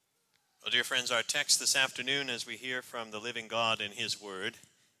Well, dear friends, our text this afternoon, as we hear from the living God in His Word,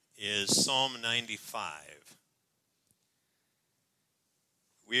 is Psalm 95.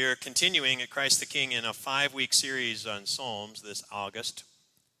 We are continuing at Christ the King in a 5-week series on Psalms this August.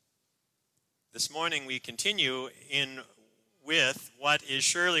 This morning we continue with what is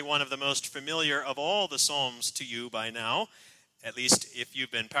surely one of the most familiar of all the Psalms to you by now, at least if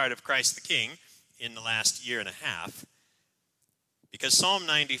you've been part of Christ the King in the last year and a half. Because Psalm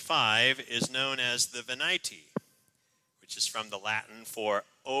 95 is known as the Venite, which is from the Latin for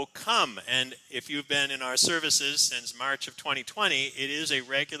 "O come." And if you've been in our services since March of 2020, it is a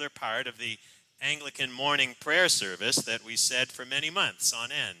regular part of the Anglican morning prayer service that we said for many months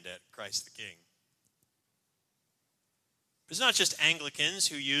on end at Christ the King. It's not just Anglicans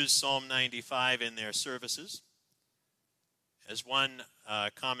who use Psalm 95 in their services. As one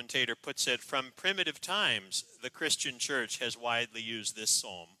commentator puts it, from primitive times, the Christian church has widely used this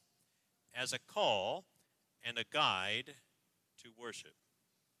psalm as a call and a guide to worship.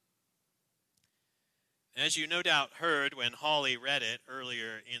 As you no doubt heard when Holly read it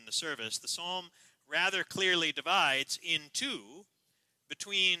earlier in the service, the psalm rather clearly divides in two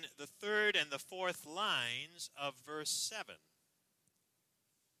between the third and the fourth lines of verse 7.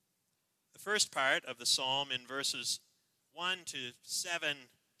 The first part of the psalm in verses 1 to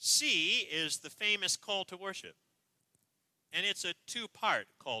 7c is the famous call to worship. And it's a two-part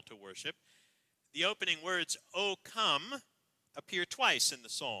call to worship. The opening words, "O come," appear twice in the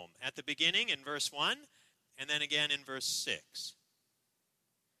psalm, at the beginning in verse 1, and then again in verse 6.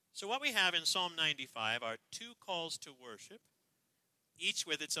 So what we have in Psalm 95 are two calls to worship, each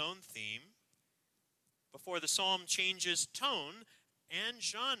with its own theme, before the psalm changes tone and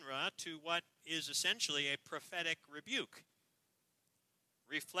genre to what is essentially a prophetic rebuke,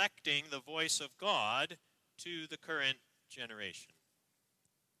 reflecting the voice of God to the current generation.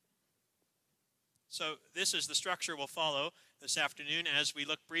 So this is the structure we'll follow this afternoon as we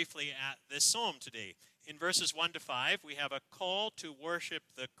look briefly at this psalm today. In verses 1 to 5, we have a call to worship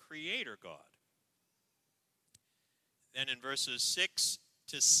the Creator God. Then in verses 6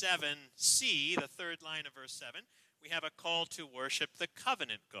 to 7c, the third line of verse 7, we have a call to worship the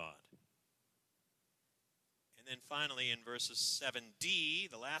covenant God. And then finally in verses 7d,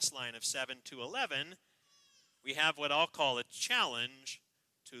 the last line of 7 to 11, we have what I'll call a challenge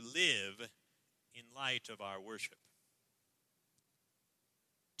to live in light of our worship.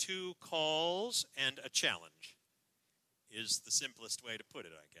 Two calls and a challenge is the simplest way to put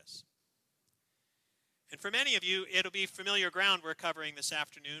it, I guess. And for many of you, it'll be familiar ground we're covering this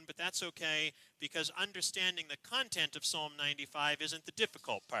afternoon, but that's okay because understanding the content of Psalm 95 isn't the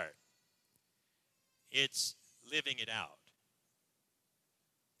difficult part. It's living it out.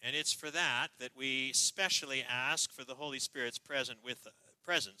 And it's for that we specially ask for the Holy Spirit's presence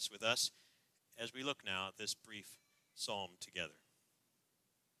with us as we look now at this brief psalm together.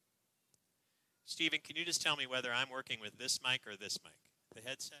 Stephen, can you just tell me whether I'm working with this mic or this mic? The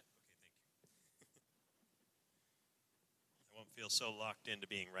headset? I won't feel so locked into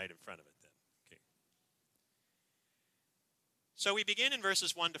being right in front of it then. Okay. So we begin in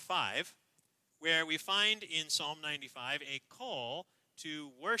verses 1 to 5, where we find in Psalm 95 a call to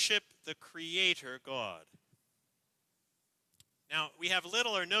worship the Creator God. Now, we have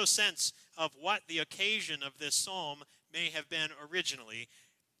little or no sense of what the occasion of this psalm may have been originally.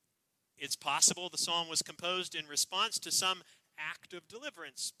 It's possible the psalm was composed in response to some act of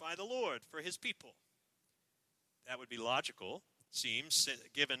deliverance by the Lord for His people. That would be logical, seems,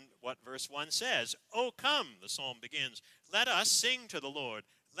 given what verse 1 says. "O come," the psalm begins, "let us sing to the Lord.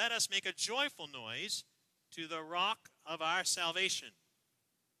 Let us make a joyful noise to the rock of our salvation."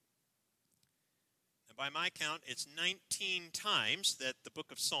 And by my count, it's 19 times that the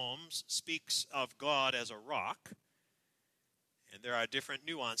book of Psalms speaks of God as a rock. And there are different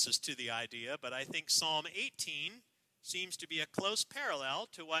nuances to the idea, but I think Psalm 18 seems to be a close parallel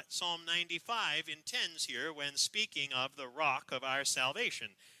to what Psalm 95 intends here when speaking of the rock of our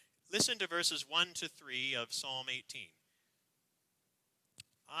salvation. Listen to verses 1 to 3 of Psalm 18.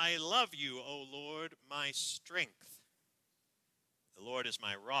 "I love you, O Lord, my strength. The Lord is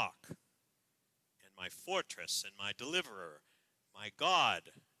my rock and my fortress and my deliverer, my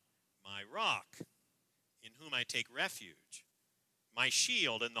God, my rock, in whom I take refuge. My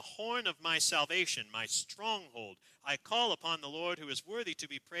shield and the horn of my salvation, my stronghold. I call upon the Lord who is worthy to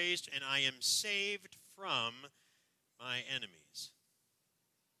be praised, and I am saved from my enemies."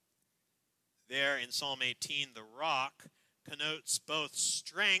 There in Psalm 18, the rock connotes both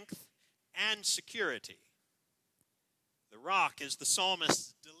strength and security. The rock is the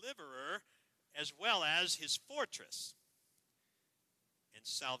psalmist's deliverer as well as his fortress. And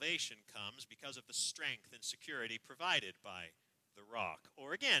salvation comes because of the strength and security provided by the rock.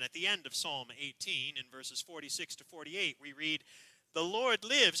 Or again, at the end of Psalm 18, in verses 46 to 48, we read, "The Lord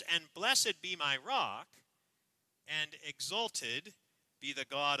lives, and blessed be my rock, and exalted be the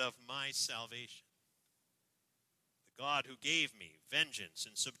God of my salvation. The God who gave me vengeance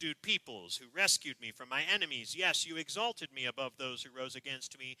and subdued peoples, who rescued me from my enemies. Yes, you exalted me above those who rose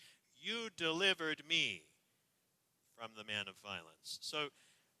against me. You delivered me from the man of violence." So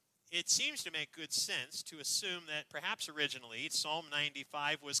it seems to make good sense to assume that perhaps originally Psalm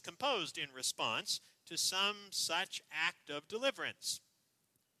 95 was composed in response to some such act of deliverance.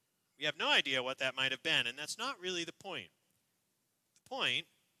 We have no idea what that might have been, and that's not really the point. The point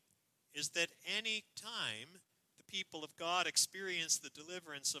is that any time the people of God experience the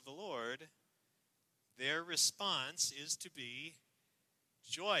deliverance of the Lord, their response is to be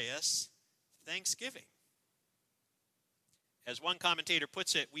joyous thanksgiving. As one commentator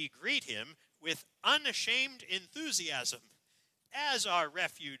puts it, we greet him with unashamed enthusiasm as our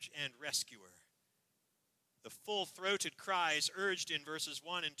refuge and rescuer. The full-throated cries urged in verses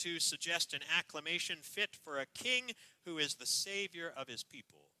 1 and 2 suggest an acclamation fit for a king who is the savior of his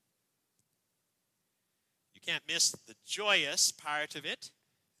people. You can't miss the joyous part of it,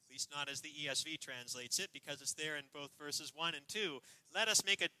 at least not as the ESV translates it, because it's there in both verses 1 and 2. Let us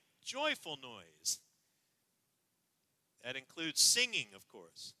make a joyful noise. That includes singing, of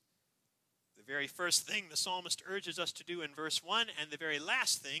course. The very first thing the psalmist urges us to do in verse 1, and the very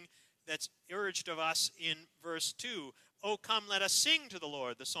last thing that's urged of us in verse 2. "Oh, come, let us sing to the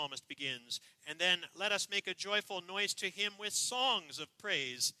Lord," the psalmist begins. And then, "let us make a joyful noise to him with songs of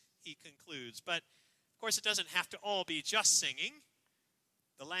praise," he concludes. But, of course, it doesn't have to all be just singing.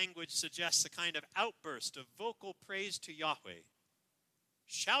 The language suggests a kind of outburst of vocal praise to Yahweh.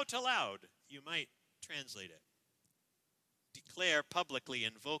 Shout aloud, you might translate it. Declare publicly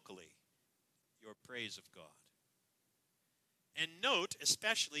and vocally your praise of God. And note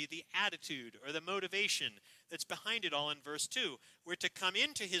especially the attitude or the motivation that's behind it all in verse 2. We're to come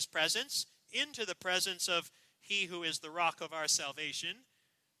into his presence, into the presence of he who is the rock of our salvation,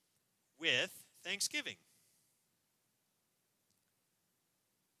 with thanksgiving.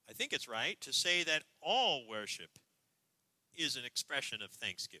 I think it's right to say that all worship is an expression of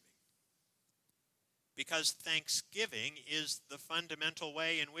thanksgiving, because thanksgiving is the fundamental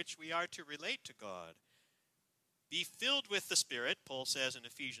way in which we are to relate to God. Be filled with the Spirit, Paul says in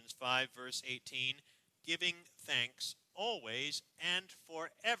Ephesians 5, verse 18, giving thanks always and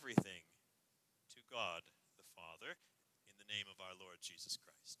for everything to God the Father in the name of our Lord Jesus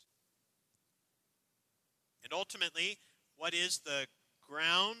Christ. And ultimately, what is the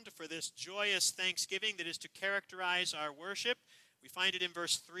ground for this joyous thanksgiving that is to characterize our worship? We find it in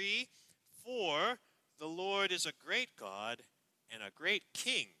verse 3, "For the Lord is a great God and a great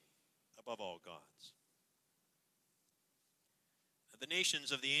King above all gods." The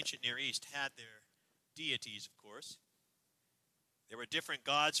nations of the ancient Near East had their deities, of course. There were different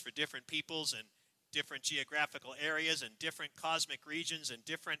gods for different peoples and different geographical areas and different cosmic regions and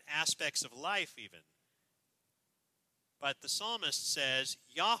different aspects of life even. But the psalmist says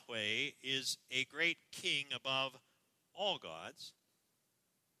Yahweh is a great king above all gods.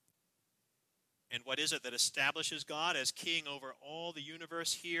 And what is it that establishes God as king over all the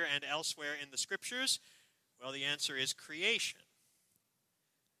universe here and elsewhere in the scriptures? Well, the answer is creation.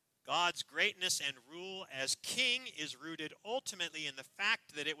 God's greatness and rule as king is rooted ultimately in the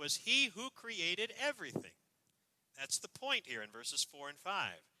fact that it was he who created everything. That's the point here in verses 4 and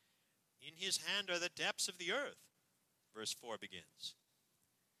 5. "In his hand are the depths of the earth," verse 4 begins.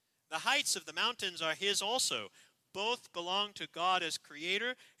 "The heights of the mountains are his also. Both belong to God as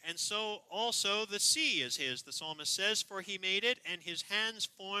creator, and so also the sea is his," the psalmist says, "for he made it, and his hands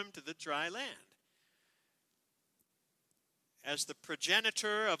formed the dry land." As the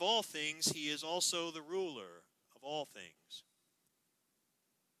progenitor of all things, he is also the ruler of all things.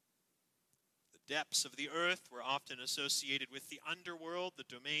 The depths of the earth were often associated with the underworld, the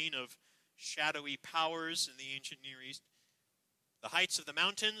domain of shadowy powers in the ancient Near East. The heights of the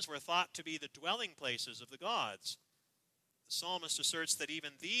mountains were thought to be the dwelling places of the gods. The psalmist asserts that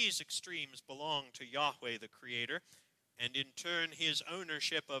even these extremes belong to Yahweh the Creator, and in turn his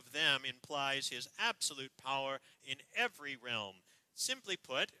ownership of them implies his absolute power in every realm. Simply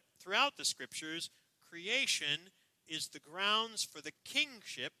put, throughout the scriptures, creation is the grounds for the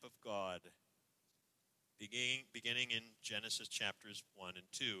kingship of God, beginning in Genesis chapters 1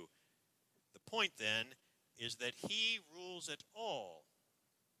 and 2. The point, then, is that he rules it all,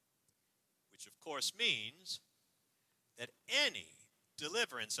 which of course means that any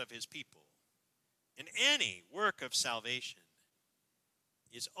deliverance of his people and any work of salvation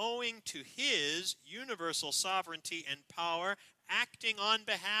is owing to his universal sovereignty and power acting on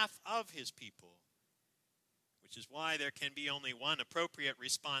behalf of his people, which is why there can be only one appropriate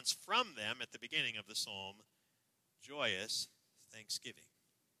response from them at the beginning of the psalm: joyous thanksgiving.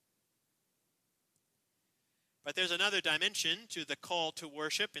 But there's another dimension to the call to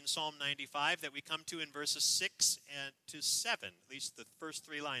worship in Psalm 95 that we come to in verses 6 to 7, at least the first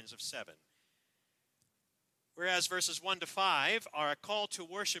 3 lines of 7. Whereas verses 1 to 5 are a call to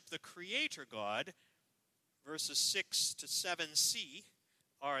worship the Creator God, verses 6 to 7c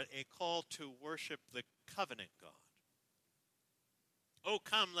are a call to worship the covenant God. "Oh,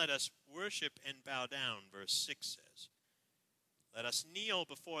 come, let us worship and bow down," verse 6 says. "Let us kneel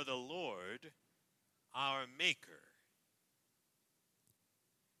before the Lord, our Maker."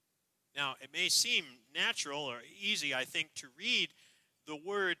 Now, it may seem natural or easy, I think, to read the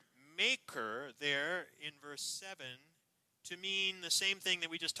word Maker there in verse 7 to mean the same thing that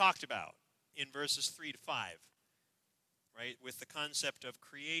we just talked about in verses 3 to 5, right, with the concept of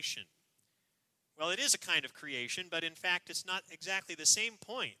creation. Well, it is a kind of creation, but in fact it's not exactly the same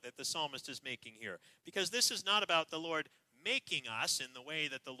point that the psalmist is making here, because this is not about the Lord making us in the way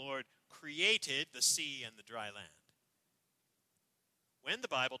that the Lord created the sea and the dry land. When the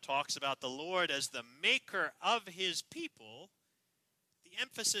Bible talks about the Lord as the maker of his people, the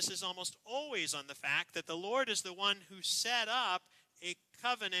emphasis is almost always on the fact that the Lord is the one who set up a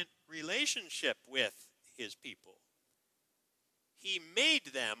covenant relationship with his people. He made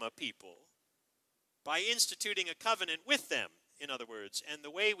them a people by instituting a covenant with them, in other words. And the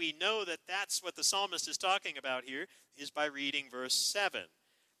way we know that that's what the psalmist is talking about here is by reading verse 7.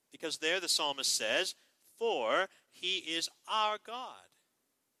 Because there the psalmist says, "For he is our God,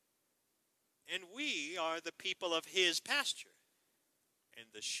 and we are the people of his pasture,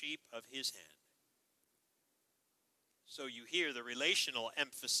 and the sheep of his hand." So you hear the relational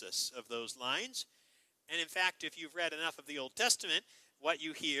emphasis of those lines. And in fact, if you've read enough of the Old Testament, what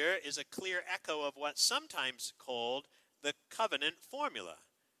you hear is a clear echo of what's sometimes called the covenant formula.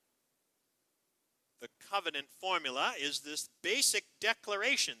 The covenant formula is this basic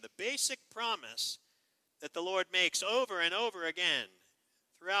declaration, the basic promise that the Lord makes over and over again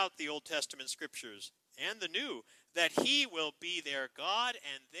throughout the Old Testament scriptures and the New, that he will be their God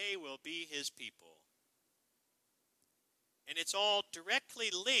and they will be his people. And it's all directly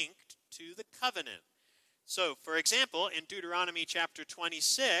linked to the covenant. So, for example, in Deuteronomy chapter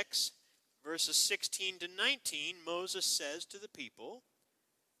 26, verses 16 to 19, Moses says to the people,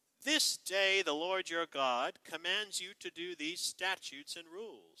 "This day the Lord your God commands you to do these statutes and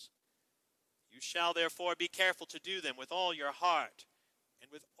rules. You shall therefore be careful to do them with all your heart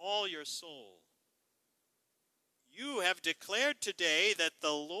and with all your soul. You have declared today that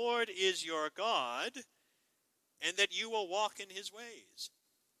the Lord is your God, and that you will walk in his ways,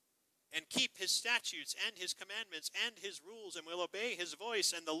 and keep his statutes and his commandments and his rules, and will obey his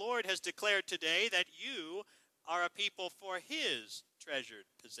voice. And the Lord has declared today that you are a people for his treasured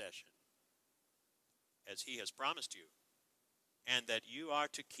possession, as he has promised you, and that you are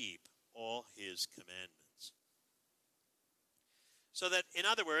to keep all his commandments." So that, in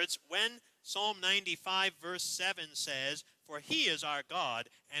other words, when Psalm 95 verse 7 says, "For he is our God,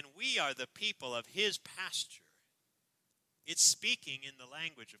 and we are the people of his pasture," it's speaking in the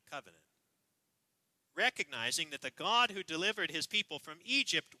language of covenant, recognizing that the God who delivered his people from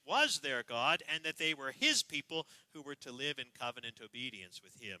Egypt was their God, and that they were his people who were to live in covenant obedience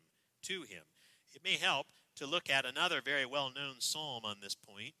with him, to him. It may help to look at another very well-known psalm on this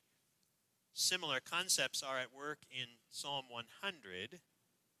point. Similar concepts are at work in Psalm 100.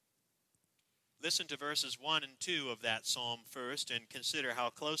 Listen to verses 1 and 2 of that psalm first, and consider how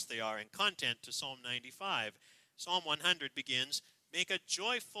close they are in content to Psalm 95. Psalm 100 begins, "Make a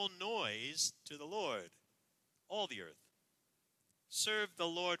joyful noise to the Lord, all the earth. Serve the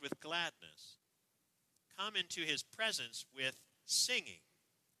Lord with gladness. Come into his presence with singing."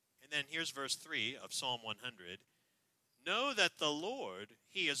 And then here's verse 3 of Psalm 100. "Know that the Lord,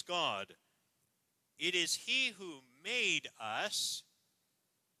 he is God. It is he who made us,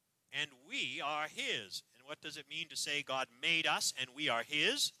 and we are his." And what does it mean to say God made us and we are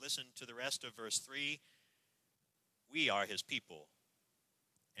his? Listen to the rest of verse 3. "We are his people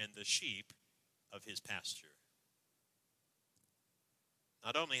and the sheep of his pasture."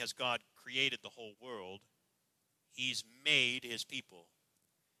 Not only has God created the whole world, he's made his people.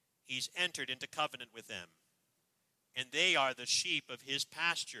 He's entered into covenant with them, and they are the sheep of his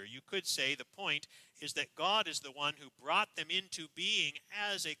pasture. You could say the point is that God is the one who brought them into being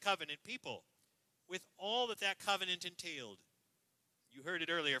as a covenant people, with all that that covenant entailed. You heard it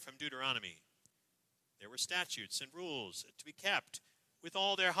earlier from Deuteronomy. There were statutes and rules to be kept. with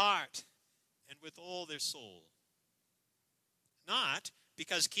all their heart and with all their soul. Not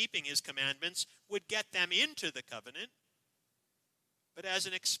because keeping his commandments would get them into the covenant, but as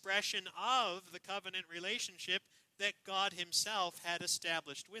an expression of the covenant relationship that God himself had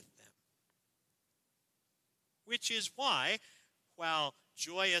established with them. Which is why, while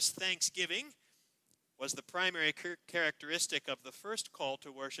joyous thanksgiving was the primary characteristic of the first call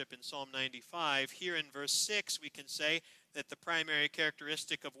to worship in Psalm 95, here in verse 6 we can say that the primary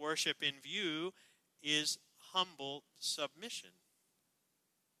characteristic of worship in view is humble submission.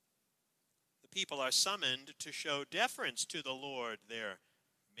 The people are summoned to show deference to the Lord, their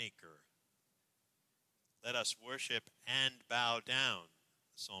Maker. Let us worship and bow down,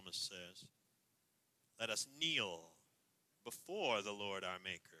 the psalmist says. Let us kneel before the Lord our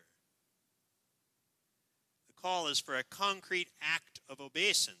Maker. The call is for a concrete act of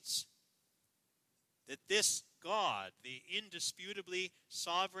obeisance, that this God, the indisputably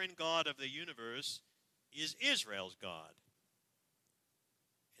sovereign God of the universe, is Israel's God.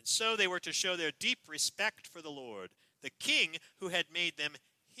 And so they were to show their deep respect for the Lord, the King who had made them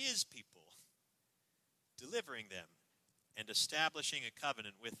his people, delivering them and establishing a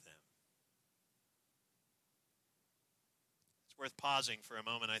covenant with them. It's worth pausing for a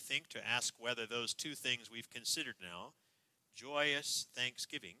moment, I think, to ask whether those two things we've considered now, joyous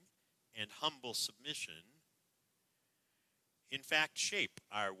thanksgiving and humble submission, in fact shape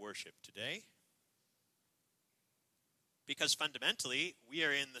our worship today. Because fundamentally, we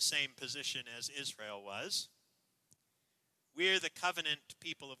are in the same position as Israel was. We're the covenant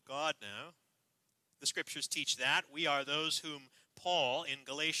people of God now. The scriptures teach that. We are those whom Paul, in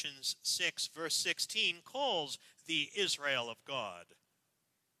Galatians 6, verse 16, calls the Israel of God.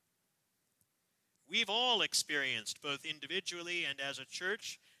 We've all experienced, both individually and as a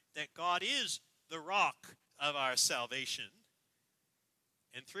church, that God is the rock of our salvation.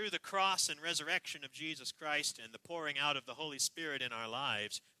 And through the cross and resurrection of Jesus Christ and the pouring out of the Holy Spirit in our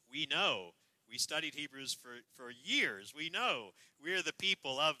lives, we know, we studied Hebrews for years, we know we're the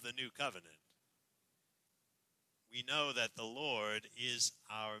people of the new covenant. We know that the Lord is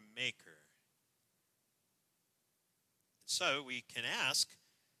our Maker. So we can ask,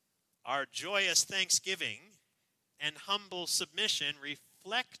 are joyous thanksgiving and humble submission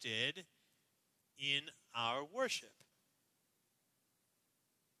reflected in our worship?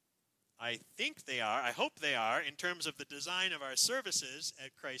 I think they are. I hope they are in terms of the design of our services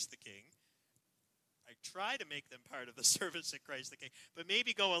at Christ the King. I try to make them part of the service at Christ the King, but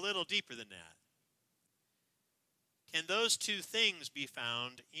maybe go a little deeper than that. Can those two things be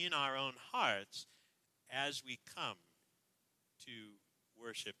found in our own hearts as we come to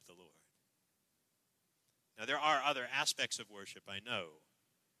worship the Lord? Now, there are other aspects of worship, I know.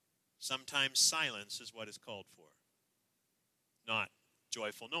 Sometimes silence is what is called for, not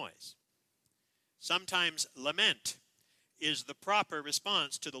joyful noise. Sometimes lament is the proper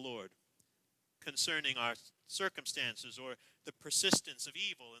response to the Lord concerning our circumstances or the persistence of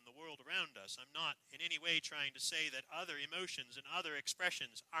evil in the world around us. I'm not in any way trying to say that other emotions and other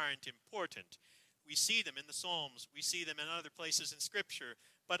expressions aren't important. We see them in the Psalms. We see them in other places in Scripture.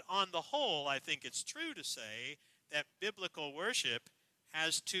 But on the whole, I think it's true to say that biblical worship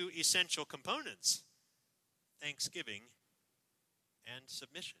has two essential components: thanksgiving and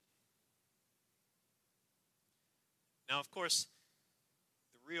submission. Now, of course,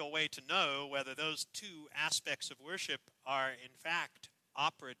 the real way to know whether those two aspects of worship are in fact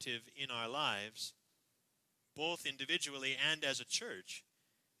operative in our lives, both individually and as a church,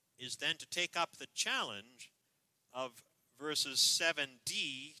 is then to take up the challenge of verses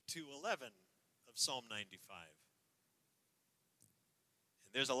 7d to 11 of Psalm 95.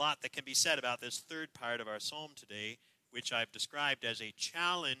 And there's a lot that can be said about this third part of our psalm today, which I've described as a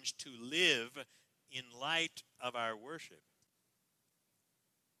challenge to live in light of our worship.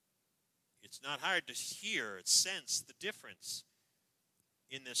 It's not hard to hear, sense the difference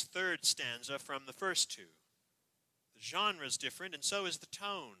in this third stanza from the first two. The genre is different, and so is the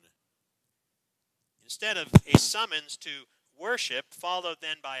tone. Instead of a summons to worship, followed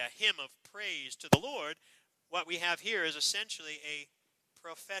then by a hymn of praise to the Lord, what we have here is essentially a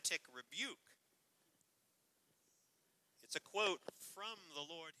prophetic rebuke. It's a quote from the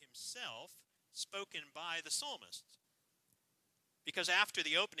Lord himself, spoken by the psalmist. Because after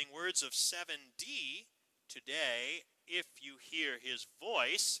the opening words of 7d, today, if you hear his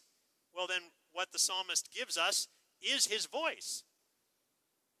voice, well then what the psalmist gives us is his voice.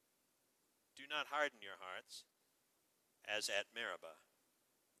 Do not harden your hearts, as at Meribah,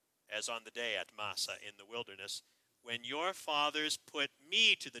 as on the day at Massah in the wilderness, when your fathers put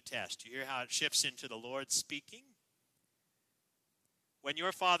me to the test. You hear how it shifts into the Lord speaking? when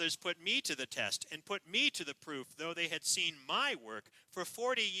your fathers put me to the test and put me to the proof, though they had seen my work. For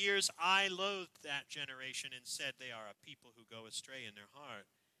 40 years I loathed that generation and said, they are a people who go astray in their heart,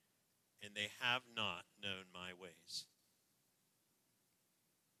 and they have not known my ways.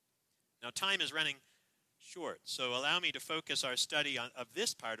 Now, time is running short, so allow me to focus our study of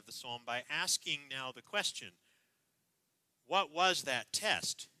this part of the psalm by asking now the question, what was that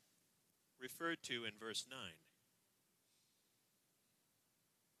test referred to in verse 9?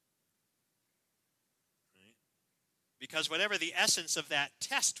 Right? Because whatever the essence of that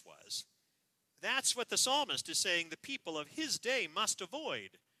test was, that's what the psalmist is saying the people of his day must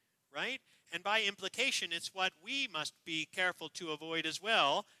avoid, right? And by implication, it's what we must be careful to avoid as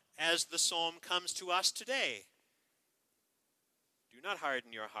well as the psalm comes to us today. Do not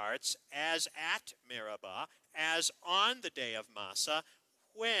harden your hearts as at Meribah, as on the day of Massah,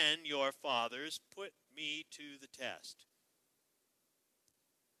 when your fathers put me to the test.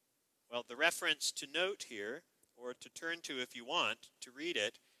 Well, the reference to note here, or to turn to if you want to read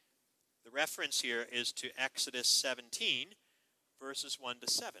it, the reference here is to Exodus 17, verses 1 to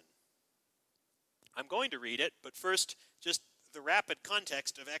 7. I'm going to read it, but first, just the rapid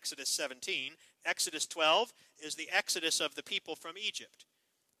context of Exodus 17. Exodus 12 is the exodus of the people from Egypt,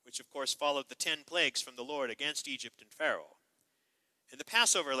 which of course followed the 10 plagues from the Lord against Egypt and Pharaoh. And the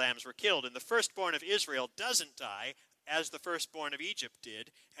Passover lambs were killed, and the firstborn of Israel doesn't die as the firstborn of Egypt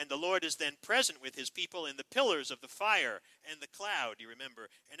did, and the Lord is then present with his people in the pillars of the fire and the cloud, you remember.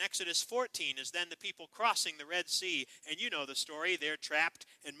 And Exodus 14 is then the people crossing the Red Sea, and you know the story, they're trapped,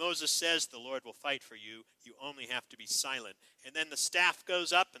 and Moses says, the Lord will fight for you, you only have to be silent. And then the staff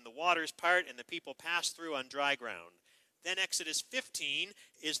goes up, and the waters part, and the people pass through on dry ground. Then Exodus 15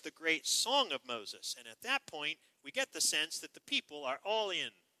 is the great song of Moses, and at that point, we get the sense that the people are all in.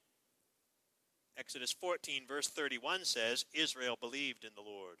 Exodus 14, verse 31 says, Israel believed in the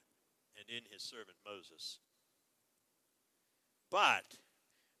Lord and in his servant Moses. But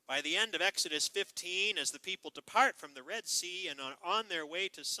by the end of Exodus 15, as the people depart from the Red Sea and are on their way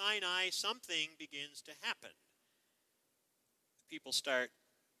to Sinai, something begins to happen. The people start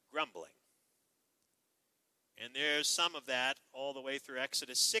grumbling. And there's some of that all the way through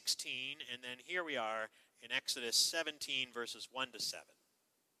Exodus 16, and then here we are in Exodus 17, verses 1 to 7.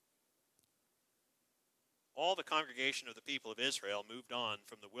 All the congregation of the people of Israel moved on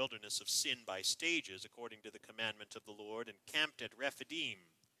from the wilderness of sin by stages, according to the commandment of the Lord, and camped at Rephidim.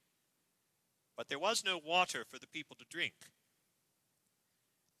 But there was no water for the people to drink.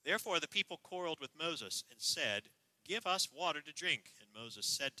 Therefore the people quarreled with Moses and said, Give us water to drink. And Moses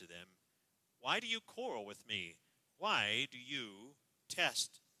said to them, Why do you quarrel with me? Why do you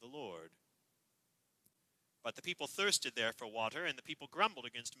test the Lord? But the people thirsted there for water, and the people grumbled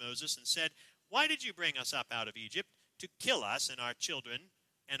against Moses and said, Why did you bring us up out of Egypt to kill us and our children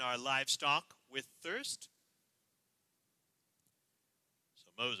and our livestock with thirst? So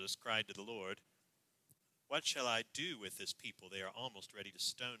Moses cried to the Lord, What shall I do with this people? They are almost ready to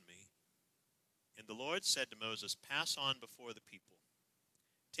stone me. And the Lord said to Moses, Pass on before the people,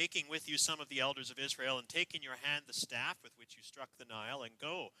 taking with you some of the elders of Israel, and take in your hand the staff with which you struck the Nile, and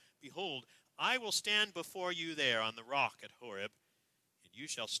go. Behold, I will stand before you there on the rock at Horeb, and you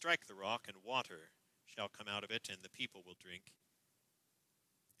shall strike the rock, and water shall come out of it, and the people will drink.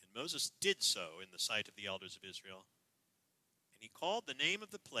 And Moses did so in the sight of the elders of Israel. And he called the name of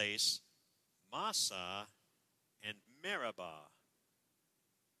the place Massah and Meribah,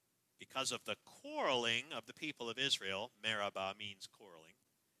 because of the quarreling of the people of Israel. Meribah means quarreling.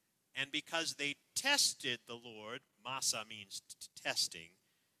 And because they tested the Lord, Massah means testing,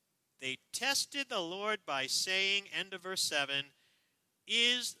 they tested the Lord by saying, end of verse 7,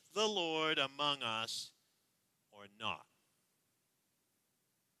 Is the Lord among us or not?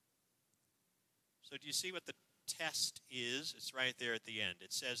 So do you see what the test is? It's right there at the end.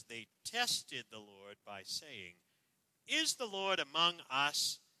 It says they tested the Lord by saying, Is the Lord among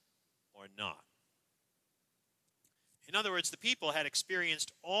us or not? In other words, the people had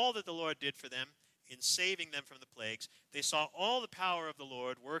experienced all that the Lord did for them in saving them from the plagues. They saw all the power of the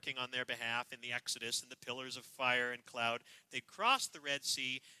Lord working on their behalf in the Exodus and the pillars of fire and cloud. They crossed the Red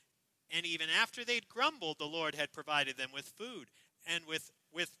Sea, and even after they'd grumbled, the Lord had provided them with food and with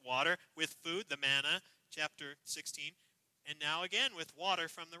water, with food, the manna, chapter 16, and now again with water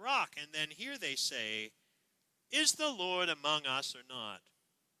from the rock. And then here they say, Is the Lord among us or not?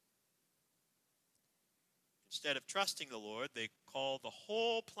 Instead of trusting the Lord, they call the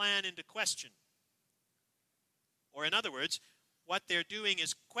whole plan into question. Or in other words, what they're doing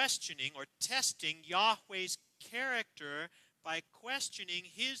is questioning or testing Yahweh's character by questioning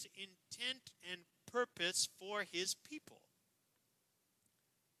his intent and purpose for his people.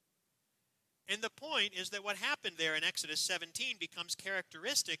 And the point is that what happened there in Exodus 17 becomes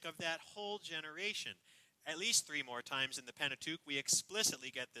characteristic of that whole generation. At least 3 more times in the Pentateuch, we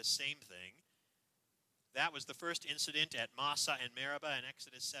explicitly get this same thing. That was the first incident at Massah and Meribah in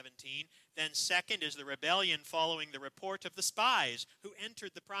Exodus 17. Then second is the rebellion following the report of the spies who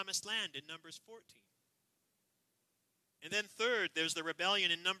entered the promised land in Numbers 14. And then third, there's the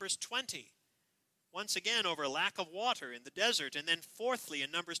rebellion in Numbers 20. Once again, over lack of water in the desert. And then fourthly,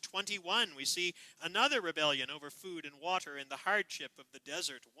 in Numbers 21, we see another rebellion over food and water and the hardship of the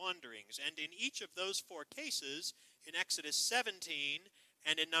desert wanderings. And in each of those 4 cases, in Exodus 17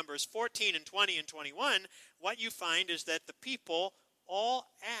 and in Numbers 14 and 20 and 21, what you find is that the people all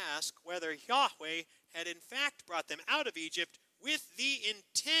ask whether Yahweh had in fact brought them out of Egypt with the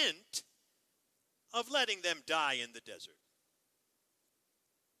intent of letting them die in the desert,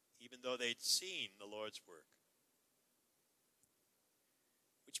 even though they'd seen the Lord's work.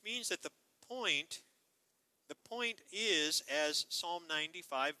 Which means that the point is, as Psalm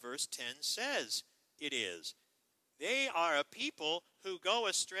 95 verse 10 says it is. They are a people who go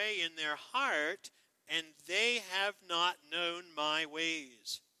astray in their heart, and they have not known my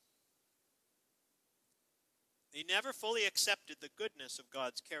ways. They never fully accepted the goodness of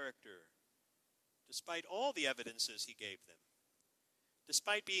God's character, despite all the evidences he gave them.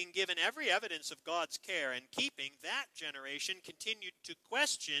 Despite being given every evidence of God's care and keeping, that generation continued to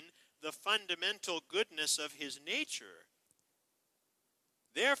question the fundamental goodness of his nature.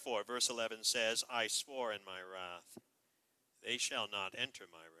 Therefore, verse 11 says, I swore in my wrath, they shall not enter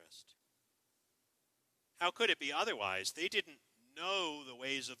my rest. How could it be otherwise? They didn't know the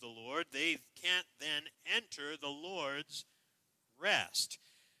ways of the Lord. They can't then enter the Lord's rest.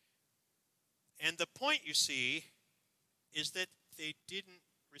 And the point, you see, is that they didn't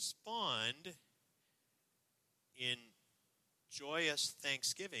respond in joyous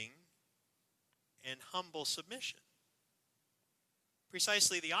thanksgiving and humble submission.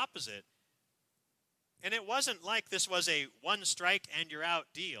 Precisely the opposite. And it wasn't like this was a one strike and you're out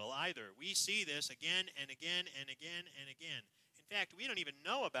deal either. We see this again and again and again and again. In fact, we don't even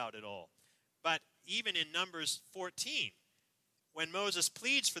know about it all. But even in Numbers 14, when Moses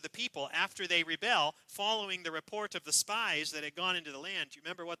pleads for the people after they rebel, following the report of the spies that had gone into the land, do you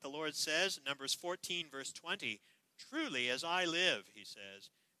remember what the Lord says? Numbers 14, verse 20. Truly, as I live, he says,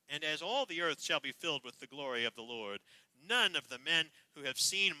 and as all the earth shall be filled with the glory of the Lord, none of the men who have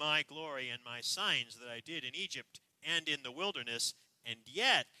seen my glory and my signs that I did in Egypt and in the wilderness, and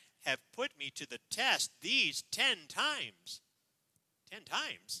yet have put me to the test these 10 times. 10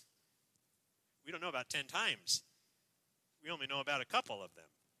 times? We don't know about 10 times. We only know about a couple of them.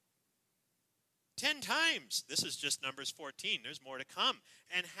 10 times. This is just Numbers 14. There's more to come.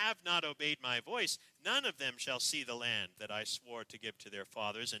 And have not obeyed my voice. None of them shall see the land that I swore to give to their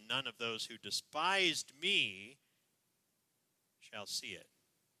fathers, and none of those who despised me shall see it.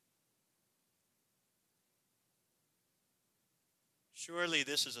 Surely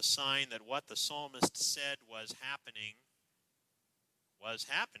this is a sign that what the psalmist said was happening.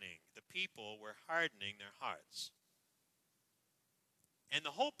 The people were hardening their hearts. And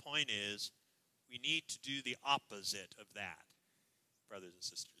the whole point is, we need to do the opposite of that, brothers and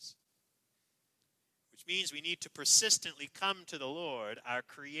sisters. Which means we need to persistently come to the Lord, our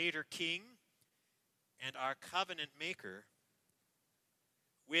Creator King and our covenant maker,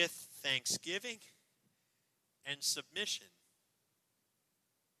 with thanksgiving and submission.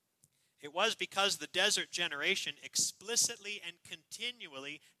 It was because the desert generation explicitly and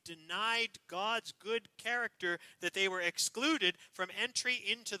continually denied God's good character that they were excluded from entry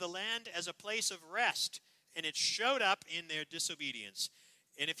into the land as a place of rest, and it showed up in their disobedience.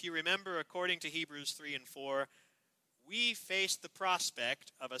 And if you remember, according to Hebrews 3 and 4, we face the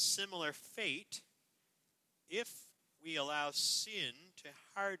prospect of a similar fate if we allow sin to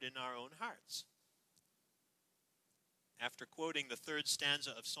harden our own hearts. After quoting the 3rd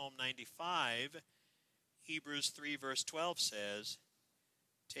stanza of Psalm 95, Hebrews 3 verse 12 says,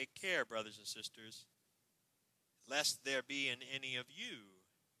 take care, brothers and sisters, lest there be in any of you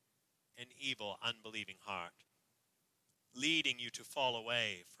an evil, unbelieving heart, leading you to fall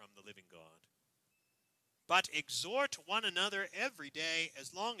away from the living God. But exhort one another every day,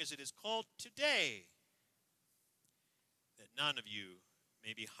 as long as it is called today, that none of you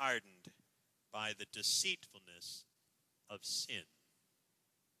may be hardened by the deceitfulness of sin.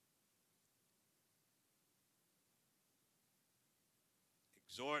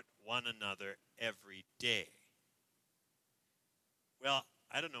 Exhort one another every day. Well,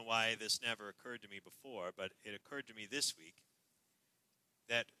 I don't know why this never occurred to me before, but it occurred to me this week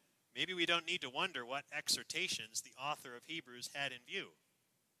that maybe we don't need to wonder what exhortations the author of Hebrews had in view.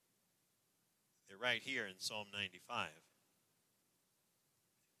 right here in Psalm 95.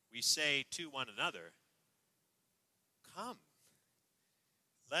 We say to one another, "Come,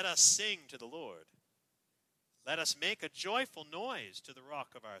 let us sing to the Lord. Let us make a joyful noise to the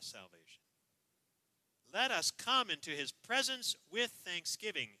rock of our salvation. Let us come into his presence with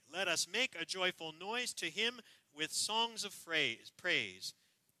thanksgiving. Let us make a joyful noise to him with songs of praise.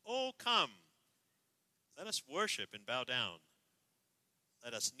 Oh, come, let us worship and bow down.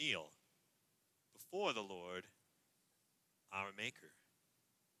 Let us kneel before the Lord, our Maker."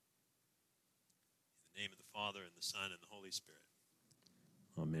 In the name of the Father, and the Son, and the Holy Spirit.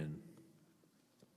 Amen.